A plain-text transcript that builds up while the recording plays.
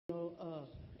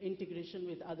integration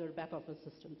with other back office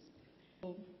systems.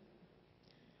 So,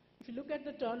 if you look at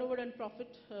the turnover and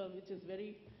profit, which is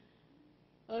very,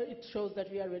 it shows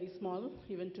that we are very small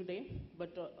even today,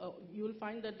 but you will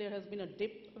find that there has been a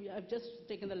dip. I've just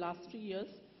taken the last 3 years,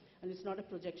 and it's not a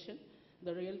projection,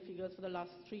 the real figures for the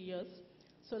last 3 years.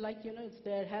 So like,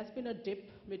 there has been a dip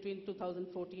between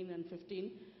 2014 and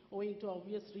 15, owing to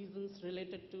obvious reasons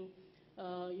related to,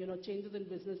 changes in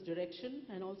business direction,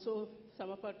 and also some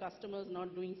of our customers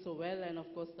not doing so well, and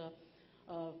of course the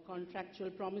contractual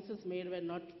promises made were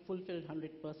not fulfilled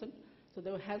 100%. So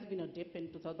there has been a dip in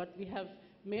 2000, but we have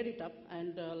made it up,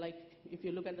 and like if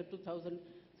you look at the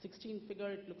 2016 figure,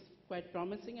 it looks quite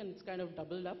promising, and it's kind of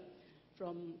doubled up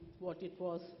from what it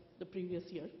was the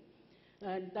previous year.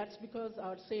 And that's because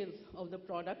our sales of the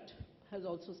product has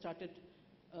also started,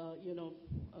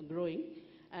 growing.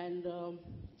 And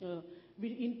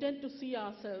we intend to see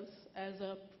ourselves as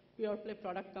a pure play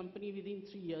product company within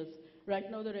 3 years.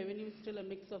 Right now, the revenue is still a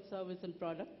mix of service and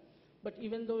product. But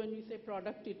even though when we say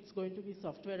product, it's going to be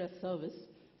software as service.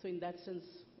 So in that sense,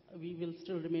 we will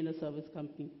still remain a service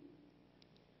company.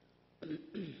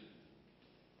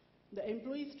 The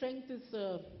employee strength is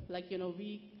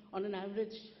we, on an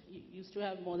average, used to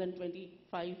have more than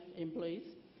 25 employees.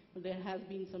 There have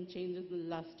been some changes in the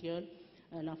last year,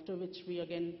 and after which we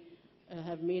again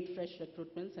have made fresh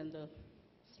recruitments, and the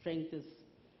strength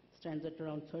stands at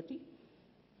around 30.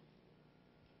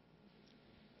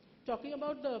 Talking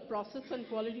about the process and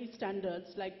quality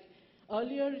standards, like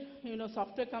earlier,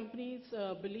 software companies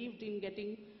believed in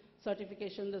getting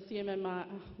certification, the CMMI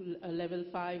level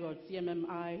 5 or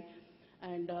CMMI,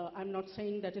 and I'm not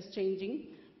saying that is changing,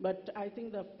 but I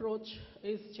think the approach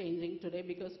is changing today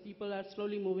because people are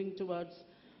slowly moving towards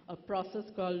a process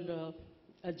called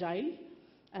Agile,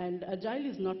 and Agile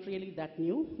is not really that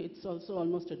new. It's also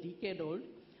almost a decade old,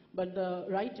 but the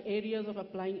right areas of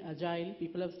applying Agile,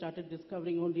 people have started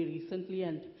discovering only recently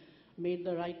and made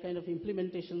the right kind of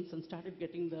implementations and started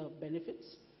getting the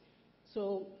benefits.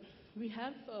 So we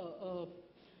have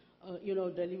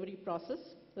delivery process,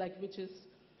 which is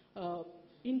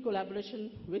in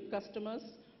collaboration with customers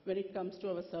when it comes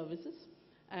to our services,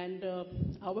 and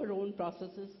our own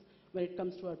processes when it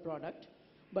comes to our product.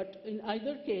 But in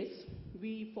either case,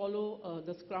 we follow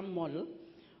the Scrum model,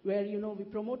 where we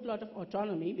promote a lot of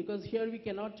autonomy, because here we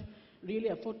cannot really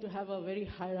afford to have a very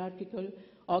hierarchical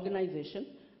organization.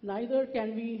 Neither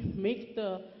can we make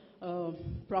the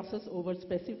process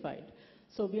over-specified.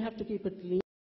 So we have to keep it lean.